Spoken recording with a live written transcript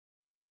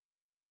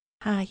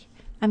Hi,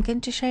 I'm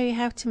going to show you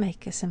how to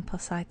make a simple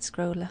side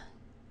scroller.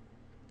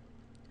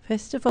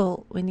 First of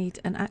all, we need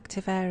an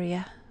active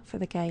area for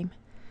the game.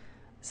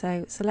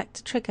 So select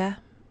a trigger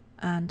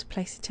and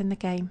place it in the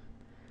game.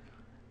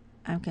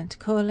 I'm going to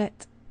call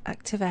it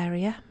active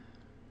area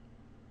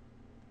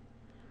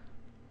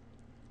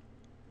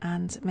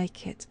and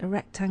make it a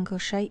rectangle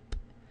shape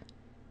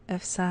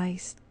of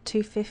size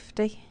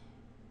 250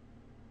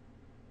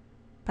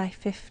 by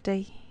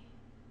 50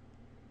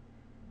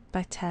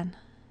 by 10.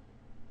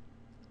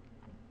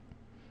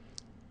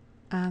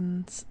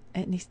 And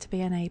it needs to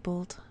be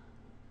enabled.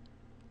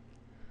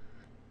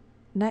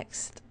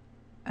 Next,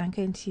 I'm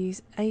going to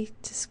use A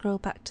to scroll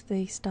back to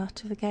the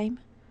start of the game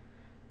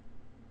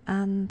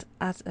and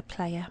add a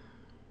player.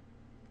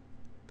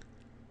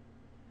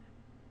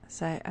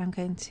 So I'm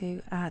going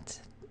to add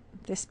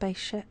this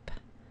spaceship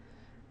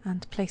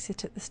and place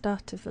it at the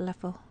start of the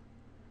level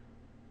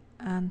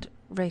and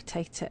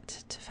rotate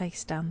it to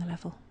face down the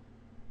level.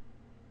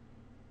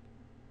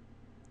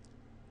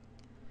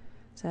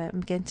 So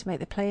I'm going to make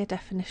the player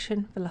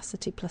definition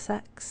velocity plus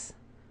X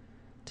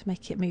to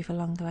make it move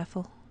along the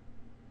level.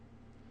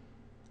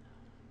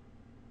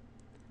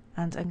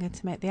 And I'm going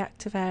to make the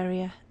active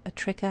area a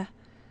trigger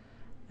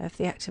of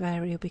the active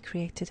area we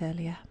created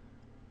earlier.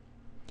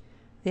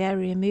 The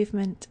area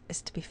movement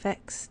is to be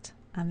fixed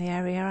and the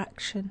area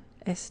action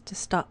is to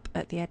stop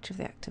at the edge of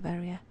the active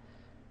area.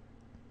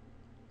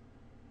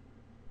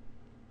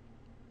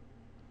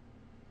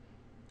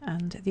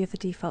 And the other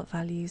default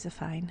values are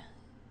fine.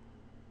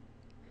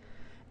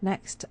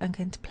 Next, I'm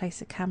going to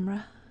place a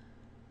camera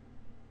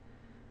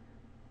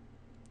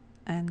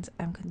and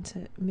I'm going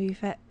to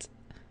move it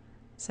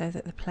so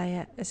that the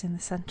player is in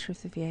the centre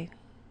of the view.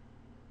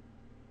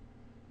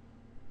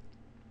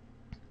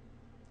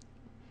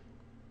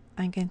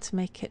 I'm going to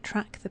make it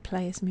track the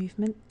player's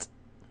movement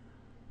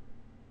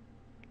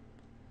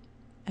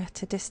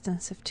at a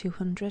distance of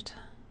 200,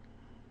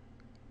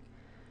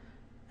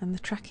 and the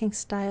tracking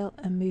style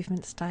and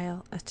movement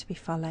style are to be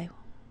follow.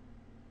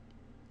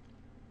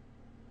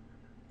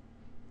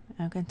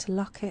 I'm going to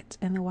lock it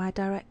in the Y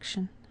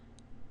direction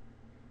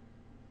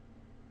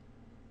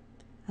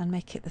and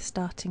make it the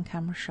starting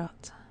camera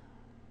shot.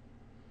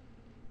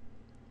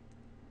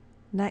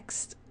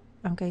 Next,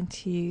 I'm going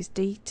to use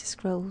D to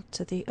scroll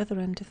to the other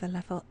end of the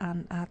level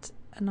and add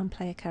a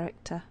non-player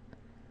character.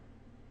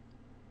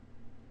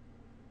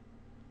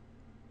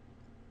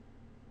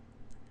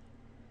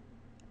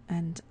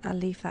 And I'll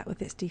leave that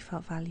with its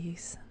default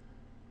values.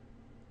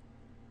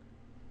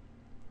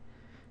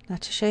 Now,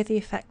 to show the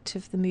effect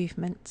of the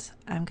movement,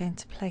 I'm going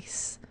to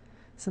place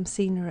some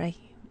scenery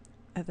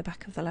at the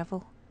back of the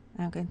level.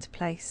 I'm going to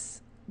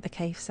place the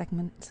cave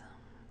segment.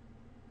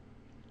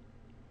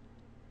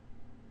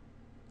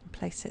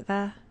 Place it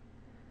there,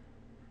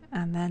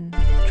 and then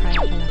try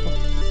out the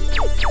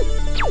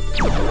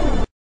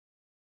level.